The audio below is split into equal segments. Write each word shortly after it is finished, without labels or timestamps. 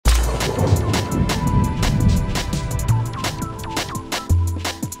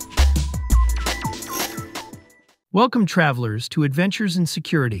Welcome travelers to Adventures in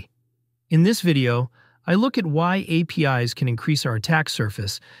Security. In this video, I look at why APIs can increase our attack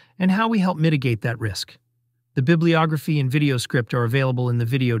surface and how we help mitigate that risk. The bibliography and video script are available in the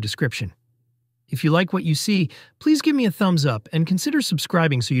video description. If you like what you see, please give me a thumbs up and consider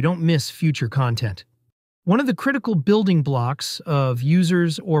subscribing so you don't miss future content. One of the critical building blocks of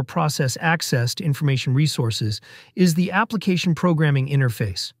users or process access to information resources is the Application Programming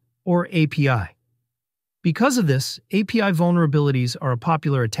Interface, or API. Because of this, API vulnerabilities are a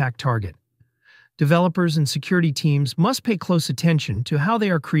popular attack target. Developers and security teams must pay close attention to how they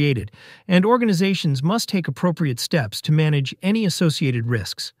are created, and organizations must take appropriate steps to manage any associated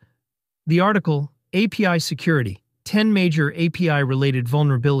risks. The article, API Security: 10 Major API-Related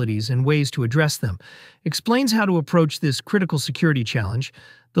Vulnerabilities and Ways to Address Them, explains how to approach this critical security challenge,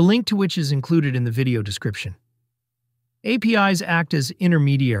 the link to which is included in the video description. APIs act as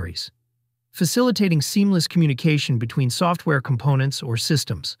intermediaries, facilitating seamless communication between software components or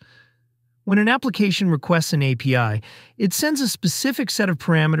systems. When an application requests an API, it sends a specific set of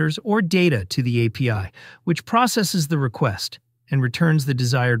parameters or data to the API, which processes the request and returns the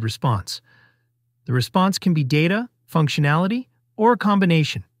desired response. The response can be data, functionality, or a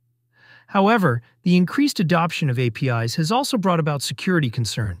combination. However, the increased adoption of APIs has also brought about security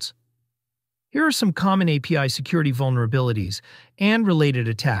concerns. Here are some common API security vulnerabilities and related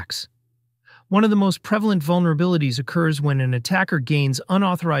attacks. One of the most prevalent vulnerabilities occurs when an attacker gains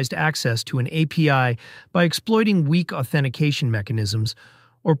unauthorized access to an API by exploiting weak authentication mechanisms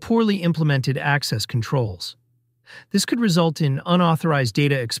or poorly implemented access controls. This could result in unauthorized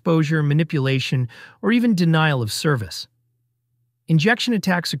data exposure, manipulation, or even denial of service. Injection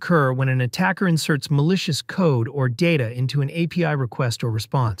attacks occur when an attacker inserts malicious code or data into an API request or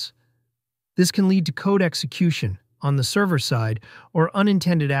response. This can lead to code execution on the server side or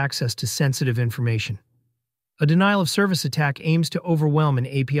unintended access to sensitive information. A denial-of-service attack aims to overwhelm an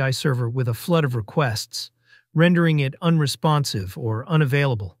API server with a flood of requests, rendering it unresponsive or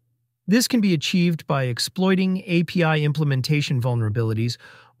unavailable. This can be achieved by exploiting API implementation vulnerabilities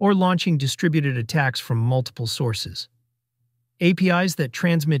or launching distributed attacks from multiple sources. APIs that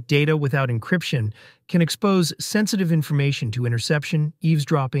transmit data without encryption can expose sensitive information to interception,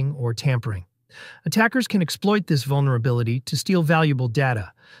 eavesdropping, or tampering. Attackers can exploit this vulnerability to steal valuable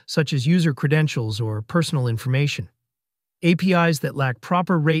data, such as user credentials or personal information. APIs that lack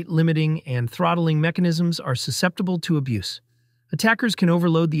proper rate limiting and throttling mechanisms are susceptible to abuse. Attackers can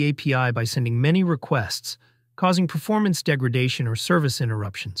overload the API by sending many requests, causing performance degradation or service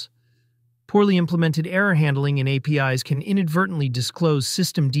interruptions. Poorly implemented error handling in APIs can inadvertently disclose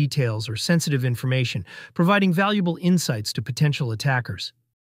system details or sensitive information, providing valuable insights to potential attackers.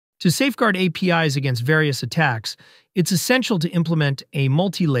 To safeguard APIs against various attacks, it's essential to implement a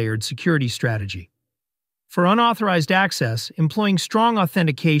multi-layered security strategy. For unauthorized access, employing strong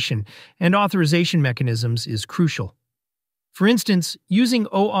authentication and authorization mechanisms is crucial. For instance, using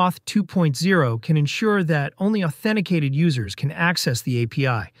OAuth 2.0 can ensure that only authenticated users can access the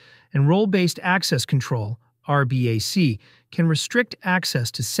API, and role-based access control, RBAC, can restrict access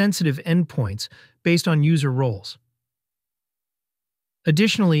to sensitive endpoints based on user roles.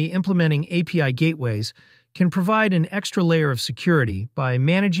 Additionally, implementing API gateways can provide an extra layer of security by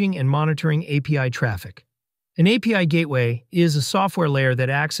managing and monitoring API traffic. An API gateway is a software layer that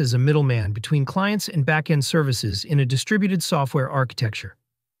acts as a middleman between clients and back-end services in a distributed software architecture.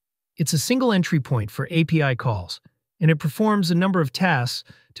 It's a single entry point for API calls, and it performs a number of tasks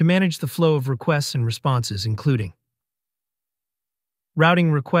to manage the flow of requests and responses, including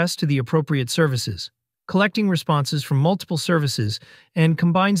routing requests to the appropriate services, collecting responses from multiple services, and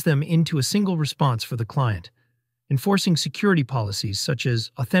combines them into a single response for the client, enforcing security policies such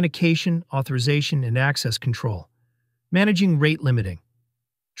as authentication, authorization, and access control, managing rate limiting,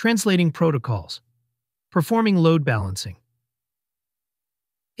 translating protocols, performing load balancing.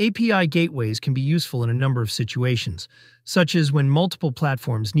 API gateways can be useful in a number of situations, such as when multiple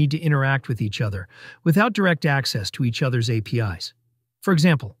platforms need to interact with each other without direct access to each other's APIs. For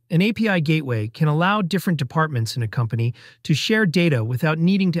example, an API gateway can allow different departments in a company to share data without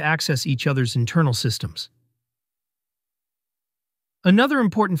needing to access each other's internal systems. Another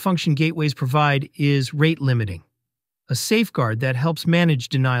important function gateways provide is rate limiting, a safeguard that helps manage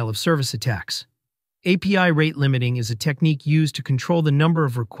denial-of-service attacks. API rate limiting is a technique used to control the number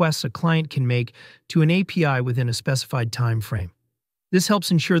of requests a client can make to an API within a specified time frame. This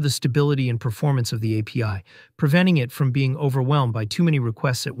helps ensure the stability and performance of the API, preventing it from being overwhelmed by too many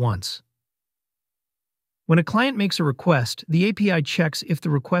requests at once. When a client makes a request, the API checks if the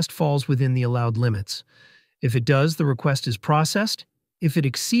request falls within the allowed limits. If it does, the request is processed. If it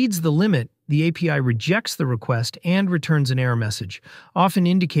exceeds the limit, the API rejects the request and returns an error message, often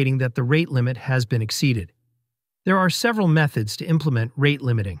indicating that the rate limit has been exceeded. There are several methods to implement rate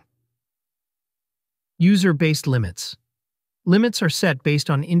limiting. User-based limits. Limits are set based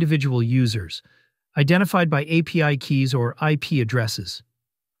on individual users, identified by API keys or IP addresses.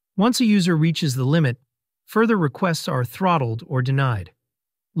 Once a user reaches the limit, further requests are throttled or denied.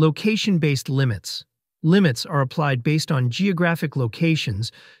 Location-based limits. Limits are applied based on geographic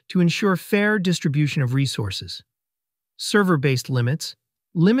locations to ensure fair distribution of resources. Server-based limits.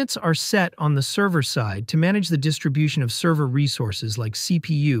 Limits are set on the server side to manage the distribution of server resources like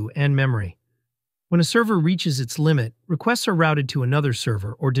CPU and memory. When a server reaches its limit, requests are routed to another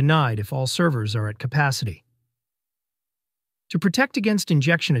server or denied if all servers are at capacity. To protect against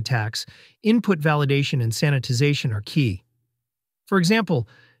injection attacks, input validation and sanitization are key. For example,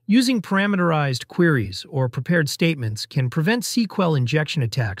 using parameterized queries or prepared statements can prevent SQL injection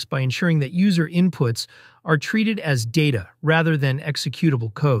attacks by ensuring that user inputs are treated as data rather than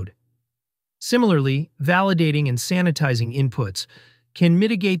executable code. Similarly, validating and sanitizing inputs can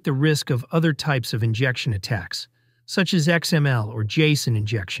mitigate the risk of other types of injection attacks, such as XML or JSON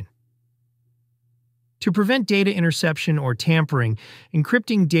injection. To prevent data interception or tampering,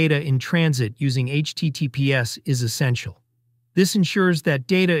 encrypting data in transit using HTTPS is essential. This ensures that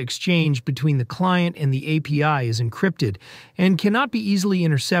data exchanged between the client and the API is encrypted and cannot be easily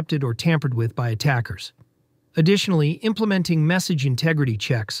intercepted or tampered with by attackers. Additionally, implementing message integrity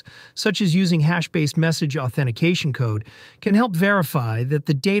checks, such as using hash-based message authentication code, can help verify that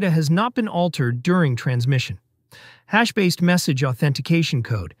the data has not been altered during transmission. Hash-based message authentication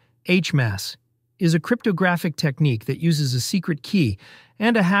code, HMAS, is a cryptographic technique that uses a secret key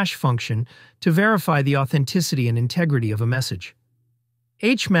and a hash function to verify the authenticity and integrity of a message.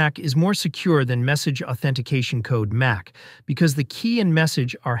 HMAC is more secure than message authentication code MAC because the key and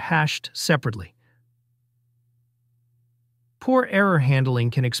message are hashed separately. Poor error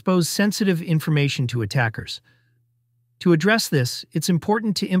handling can expose sensitive information to attackers. To address this, it's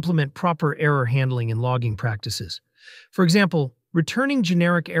important to implement proper error handling and logging practices. For example, returning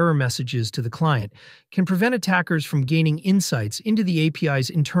generic error messages to the client can prevent attackers from gaining insights into the API's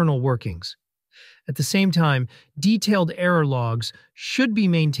internal workings. At the same time, detailed error logs should be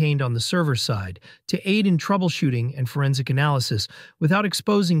maintained on the server side to aid in troubleshooting and forensic analysis without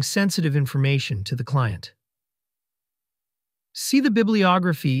exposing sensitive information to the client. See the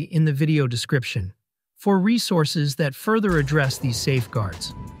bibliography in the video description for resources that further address these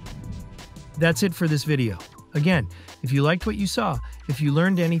safeguards. That's it for this video. Again, if you liked what you saw, if you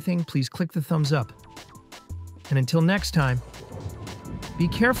learned anything, please click the thumbs up. And until next time, be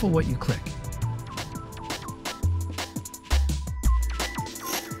careful what you click.